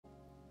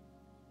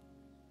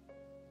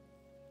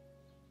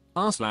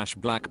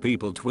r/black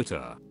people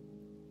Twitter.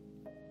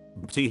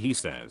 T he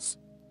says.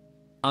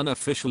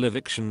 Unofficial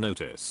eviction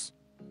notice.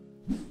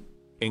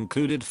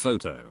 Included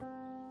photo.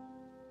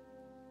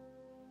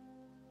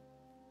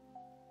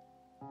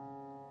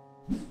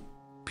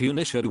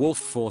 Punisher Dwarf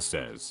 4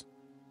 says.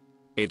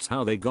 It's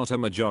how they got a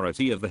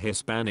majority of the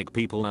Hispanic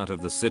people out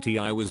of the city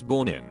I was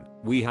born in.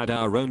 We had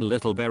our own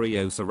little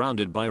barrio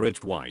surrounded by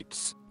rich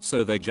whites,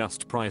 so they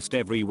just priced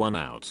everyone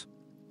out.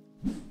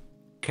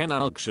 Ken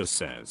Alksha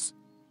says.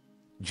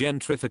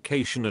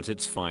 Gentrification at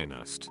its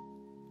finest.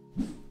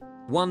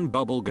 One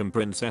bubblegum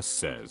princess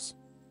says.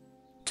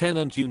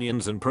 Tenant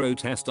unions and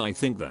protest, I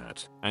think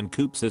that, and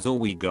coops is all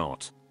we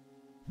got.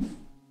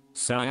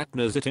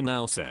 Sayatna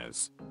now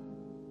says.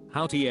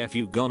 How TF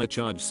you gonna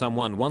charge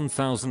someone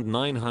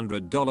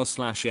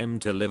 $1,900/m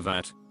to live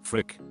at,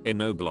 frick,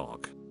 in O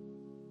block?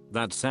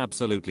 That's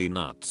absolutely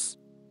nuts.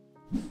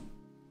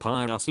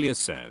 Pythagorean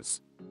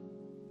says.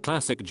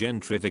 Classic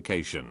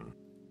gentrification.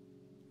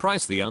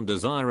 Price the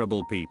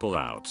undesirable people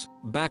out,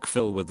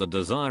 backfill with the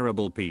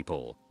desirable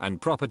people,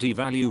 and property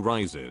value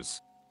rises.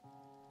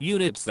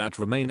 Units that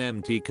remain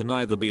empty can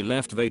either be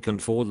left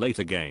vacant for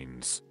later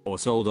gains, or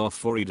sold off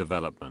for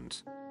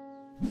redevelopment.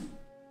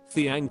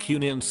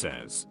 Theankunian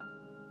says.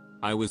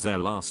 I was there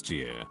last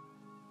year.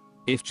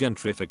 If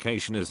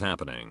gentrification is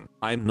happening,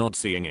 I'm not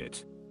seeing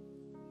it.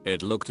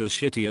 It looked as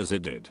shitty as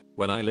it did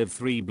when I lived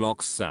 3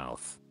 blocks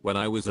south when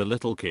I was a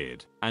little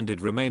kid, and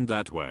it remained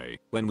that way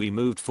when we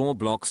moved 4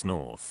 blocks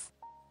north.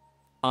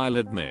 I'll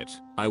admit,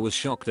 I was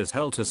shocked as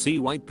hell to see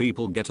white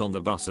people get on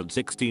the bus at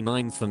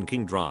 69th and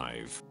King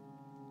Drive.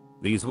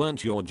 These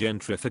weren't your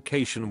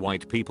gentrification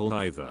white people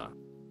either.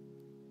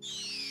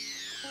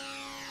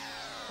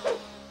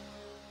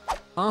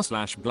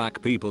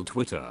 r/black people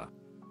Twitter.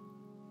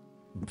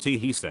 T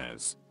he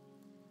says.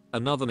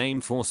 Another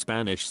name for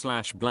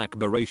Spanish/black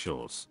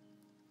biracials.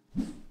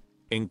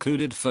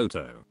 Included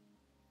photo.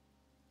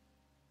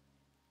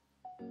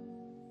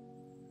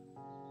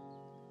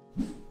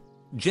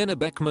 Jenna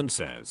Beckman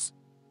says.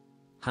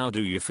 How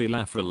do you feel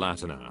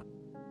Afro-Latina?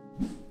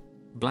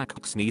 Black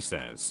Xnee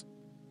says.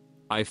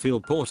 I feel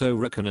Puerto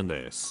Rican in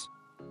this.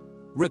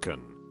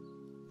 Rican.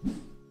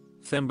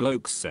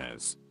 Themblokes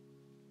says.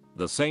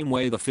 The same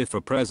way the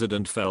FIFA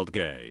president felt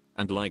gay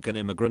and like an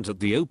immigrant at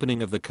the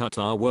opening of the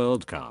Qatar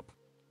World Cup.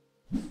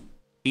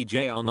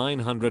 EJR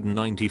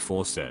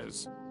 994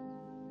 says.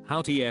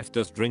 How TF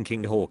does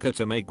drinking hookah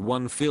to make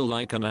one feel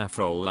like an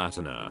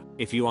Afro-Latina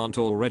if you aren't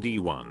already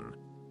one?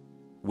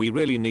 We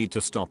really need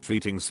to stop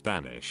treating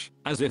Spanish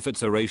as if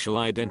it's a racial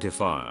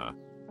identifier.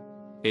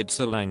 It's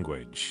a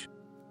language.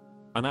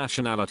 A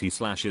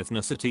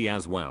nationality/ethnicity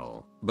as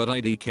well, but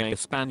IDK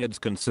Spaniards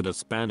consider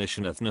Spanish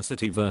an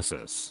ethnicity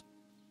versus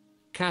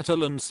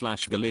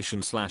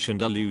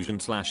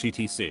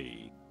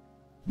Catalan/Galician/Andalusian/etc.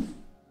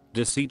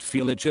 Deceit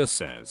Villager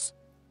says.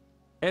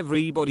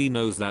 Everybody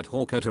knows that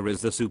hookah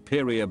is the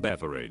superior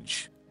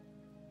beverage.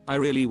 I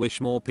really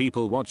wish more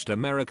people watched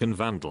American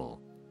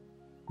Vandal.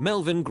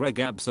 Melvin Gregg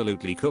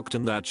absolutely cooked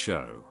in that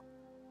show.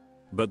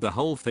 But the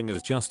whole thing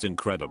is just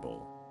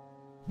incredible.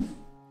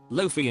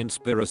 Lofi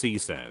Inspiracy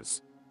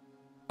says.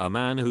 A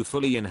man who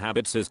fully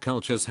inhabits his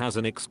cultures has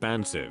an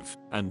expansive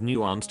and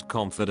nuanced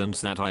confidence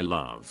that I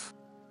love.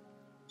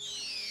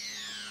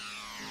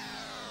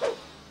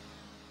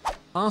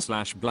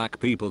 r/black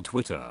people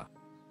Twitter.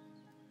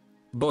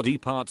 Body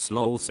parts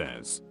lol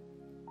says.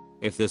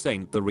 If this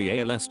ain't the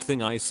realest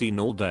thing I seen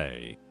all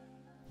day.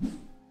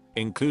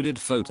 Included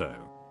photo.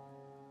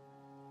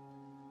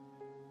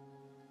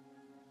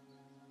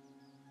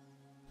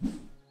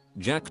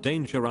 Jack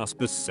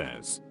Dangeruspus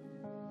says.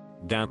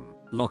 Damn,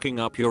 locking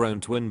up your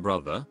own twin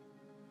brother?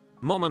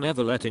 Mama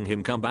never letting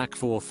him come back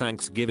for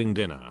Thanksgiving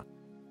dinner.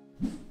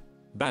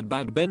 Bad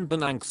Ben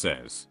Benank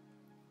says.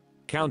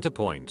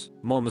 Counterpoint,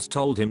 mom's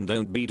told him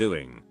don't be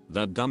doing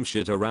that dumb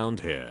shit around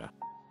here.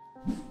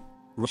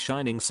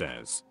 Shining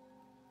says.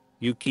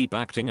 You keep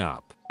acting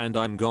up and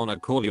I'm gonna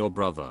call your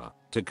brother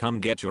to come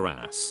get your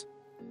ass.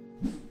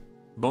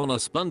 Bonner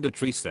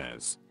Splendidtree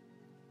says.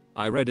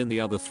 I read in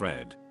the other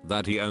thread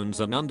that he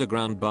owns an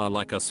underground bar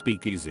like a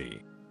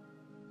speakeasy.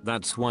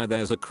 That's why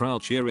there's a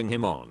crowd cheering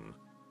him on.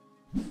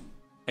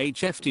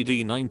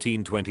 HFTD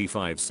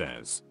 1925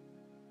 says.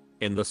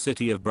 In the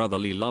city of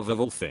brotherly love of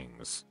all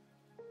things.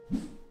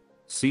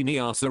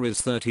 Seniasa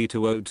is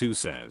 3202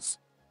 says.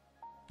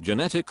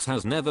 Genetics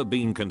has never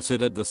been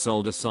considered the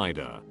sole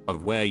decider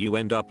of where you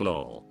end up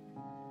lol.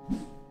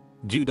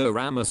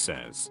 Judorama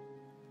says.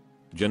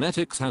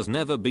 Genetics has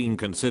never been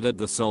considered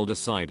the sole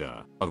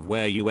decider of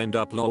where you end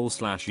up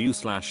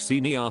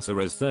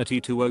lol/u/Seniasa is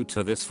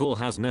 3202. This fool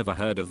has never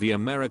heard of the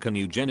American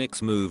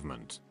eugenics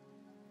movement.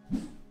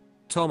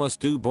 Thomas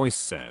Du Bois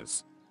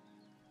says.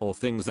 Or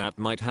things that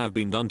might have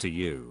been done to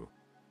you.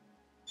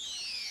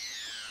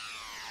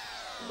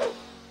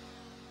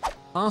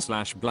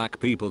 r/black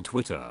people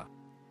Twitter.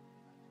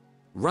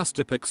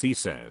 Rustipixie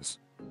says.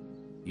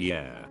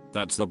 Yeah,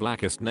 that's the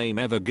blackest name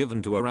ever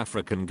given to a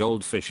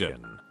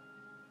African-Goldfishian.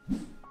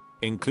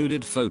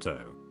 Included photo.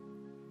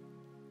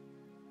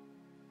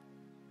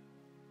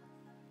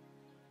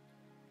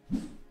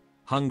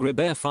 Hungry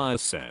Bear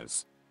Fires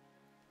says,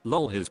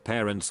 lol, his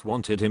parents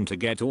wanted him to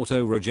get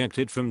auto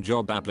rejected from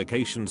job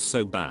applications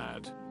so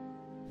bad.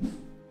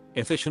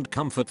 Efficient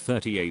Comfort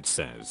 38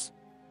 says,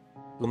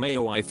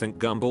 LMAO, I think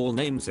Gumball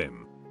names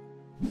him.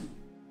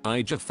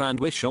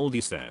 Ijafandwish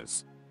Oldie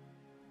says,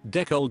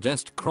 Deck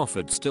Oldest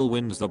Crawford still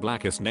wins the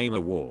Blackest Name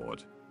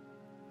Award.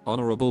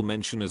 Honorable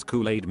mention is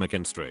Kool-Aid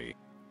McKinstry.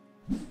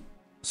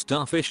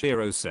 Starfish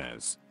Hero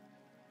says,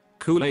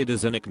 Kool-Aid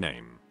is a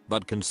nickname,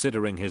 but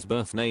considering his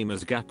birth name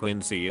is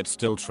Gapwincy it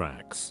still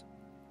tracks.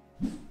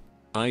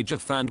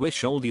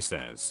 Ijafandwish Oldie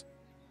says,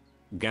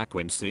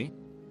 Gapwincy?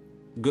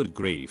 Good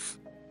grief.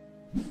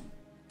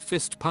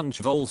 Fist Punch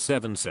Vol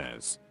 7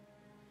 says,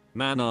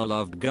 man, I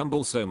loved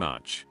Gumball so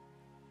much.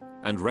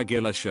 And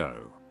Regular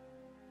Show.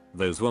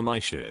 Those were my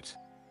shit.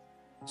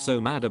 So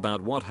mad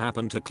about what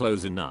happened to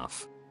Close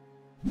Enough.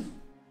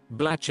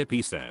 Black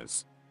Chippy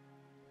says,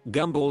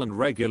 Gumball and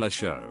Regular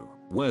Show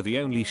were the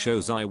only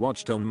shows I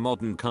watched on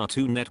modern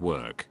Cartoon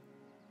Network.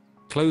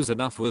 Close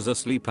Enough was a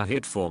sleeper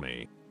hit for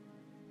me.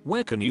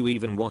 Where can you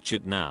even watch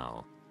it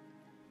now?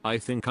 I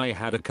think I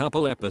had a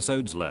couple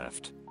episodes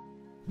left.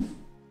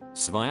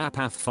 Svaya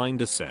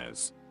Pathfinder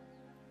says,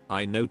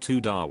 I know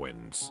 2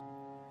 Darwins.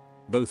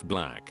 Both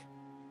black.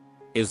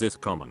 Is this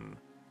common?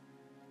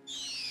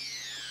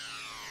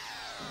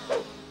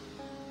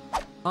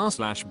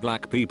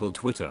 r/black people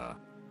Twitter.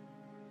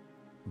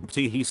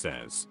 He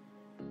says,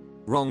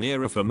 wrong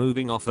era for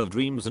moving off of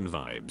dreams and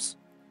vibes.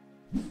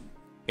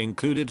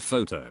 Included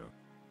photo.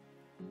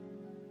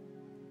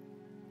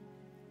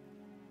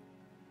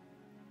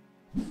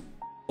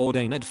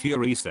 Ordained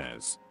Fury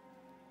says,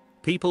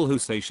 people who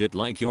say shit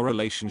like your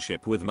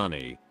relationship with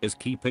money is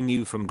keeping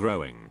you from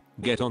growing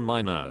get on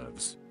my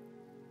nerves.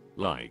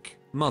 Like,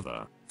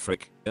 mother,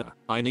 frick,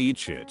 I need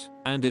shit,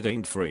 and it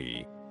ain't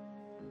free.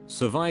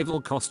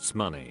 Survival costs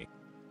money.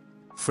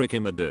 Frick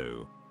him a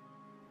do.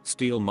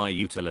 Steal my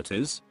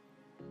utilities?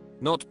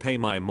 Not pay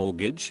my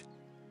mortgage?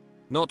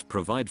 Not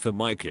provide for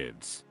my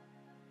kids?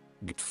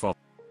 Get for.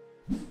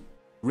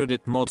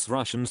 Reddit Mods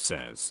Russian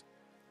says,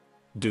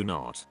 do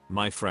not,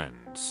 my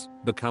friends,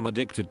 become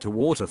addicted to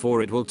water,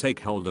 for it will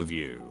take hold of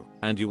you,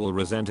 and you will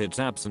resent its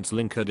absence.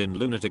 LinkedIn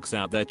lunatics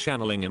out there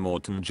channeling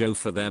Immortan Joe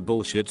for their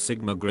bullshit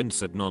Sigma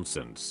Grinsett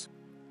nonsense.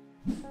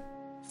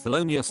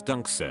 Thelonious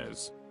Dunk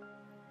says,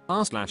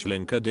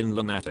 r/LinkedIn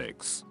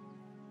lunatics.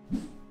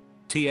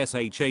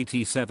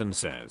 TSH87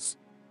 says,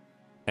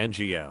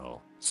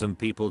 NGL, some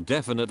people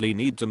definitely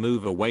need to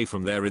move away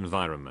from their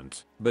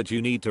environment, but you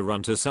need to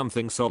run to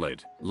something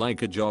solid,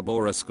 like a job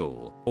or a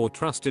school, or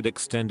trusted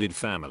extended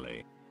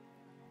family.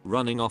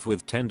 Running off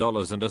with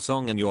 $10 and a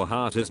song in your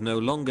heart is no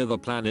longer the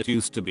plan it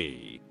used to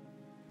be.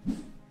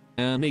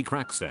 Ernie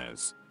Crack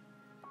says,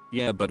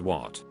 yeah, but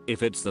what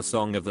if it's the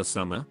song of the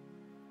summer?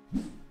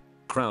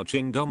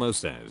 Crouching Domo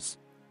says,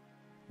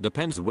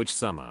 depends which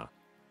summer.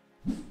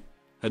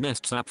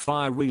 Ernest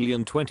Sapphire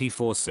Relian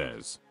 24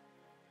 says,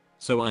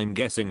 so I'm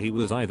guessing he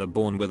was either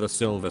born with a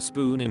silver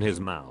spoon in his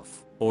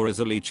mouth, or is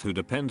a leech who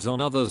depends on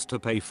others to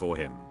pay for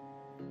him.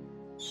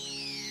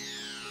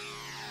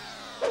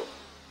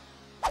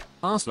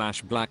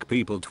 r/black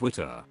people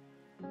Twitter.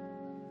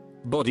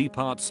 Body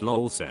Parts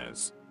Lol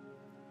says,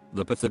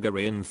 the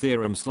Pythagorean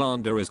Theorem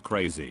slander is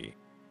crazy.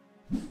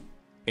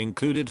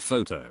 Included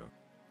photo.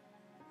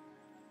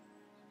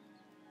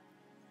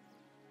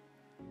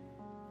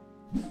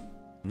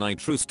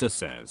 Nitruster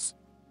says,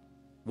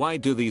 why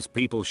do these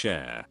people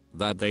share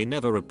that they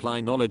never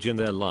apply knowledge in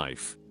their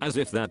life, as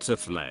if that's a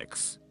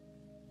flex?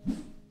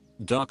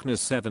 Darkness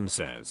 7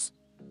 says,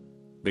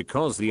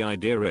 because the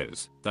idea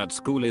is that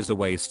school is a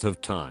waste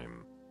of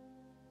time.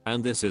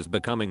 And this is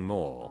becoming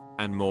more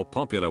and more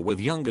popular with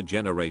younger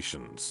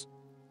generations.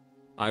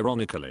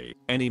 Ironically,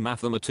 any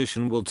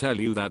mathematician will tell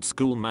you that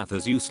school math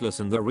is useless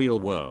in the real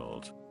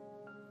world.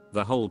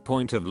 The whole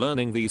point of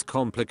learning these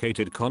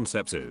complicated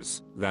concepts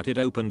is that it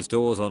opens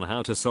doors on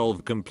how to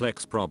solve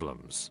complex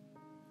problems.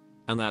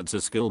 And that's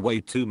a skill way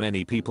too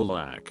many people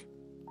lack.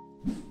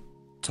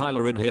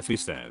 Tyler in Hiffy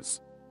says,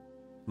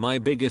 my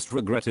biggest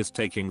regret is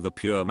taking the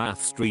pure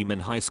math stream in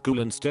high school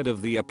instead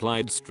of the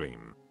applied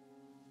stream.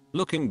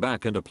 Looking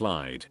back, and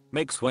applied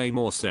makes way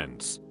more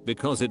sense,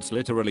 because it's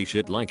literally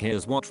shit like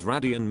here's what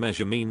radian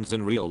measure means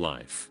in real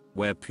life,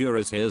 where pure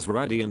is here's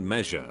radian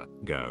measure,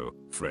 go,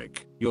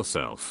 frick,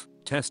 yourself.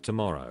 Test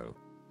tomorrow.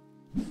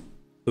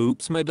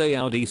 Oops Mayday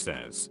Audi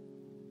says,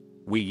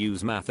 we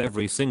use math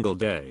every single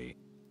day.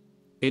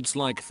 It's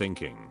like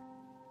thinking.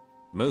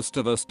 Most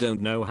of us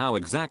don't know how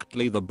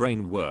exactly the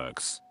brain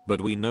works, but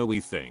we know we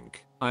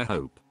think, I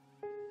hope.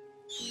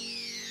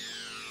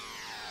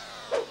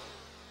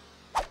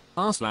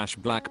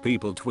 r/black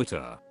people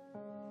Twitter.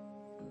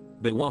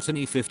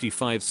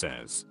 Biwatani55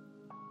 says,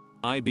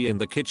 I be in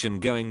the kitchen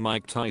going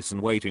Mike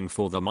Tyson waiting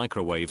for the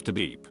microwave to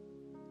beep.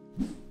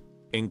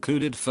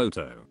 Included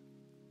photo.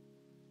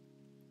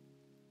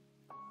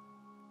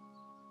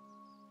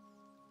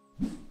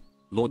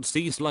 Lord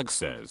C Slug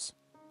says,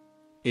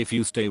 if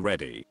you stay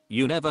ready,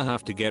 you never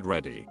have to get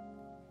ready.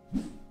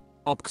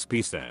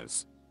 Oxp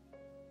says,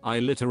 I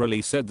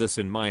literally said this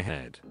in my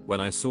head when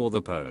I saw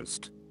the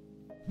post.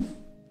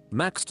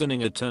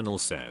 Maxtoning Eternal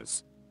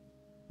says,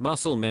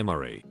 muscle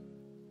memory.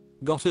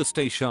 Gotta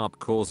stay sharp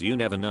cause you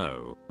never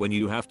know when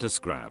you have to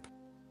scrap.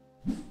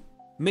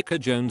 Micah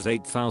Jones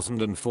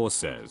 8004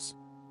 says,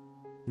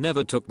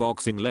 never took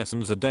boxing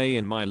lessons a day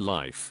in my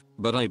life,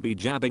 but I be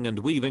jabbing and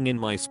weaving in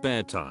my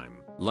spare time,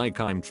 like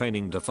I'm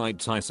training to fight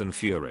Tyson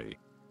Fury.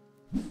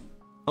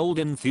 Old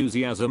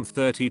Enthusiasm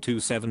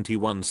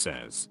 3271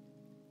 says,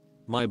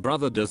 my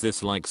brother does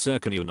this like sir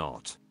can you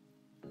not?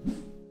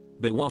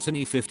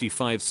 Biwatani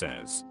 55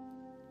 says,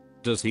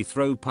 does he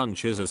throw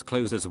punches as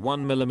close as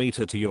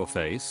 1mm to your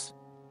face?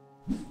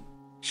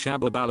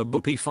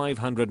 Shababalabupi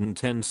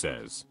 510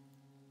 says,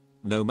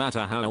 no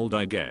matter how old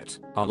I get,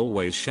 I'll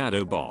always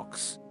shadow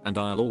box, and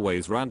I'll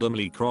always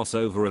randomly cross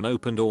over an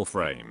open door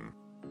frame.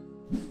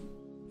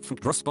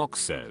 Fdrusbox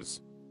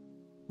says,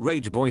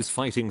 rage boys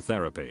fighting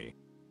therapy.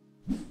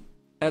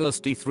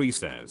 LSD3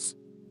 says,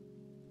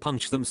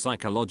 punch them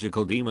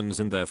psychological demons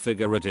in their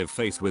figurative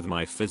face with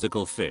my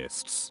physical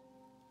fists.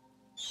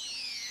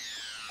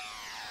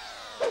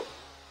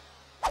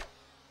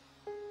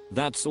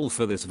 That's all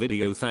for this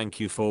video. Thank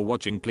you for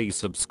watching. Please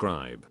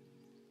subscribe.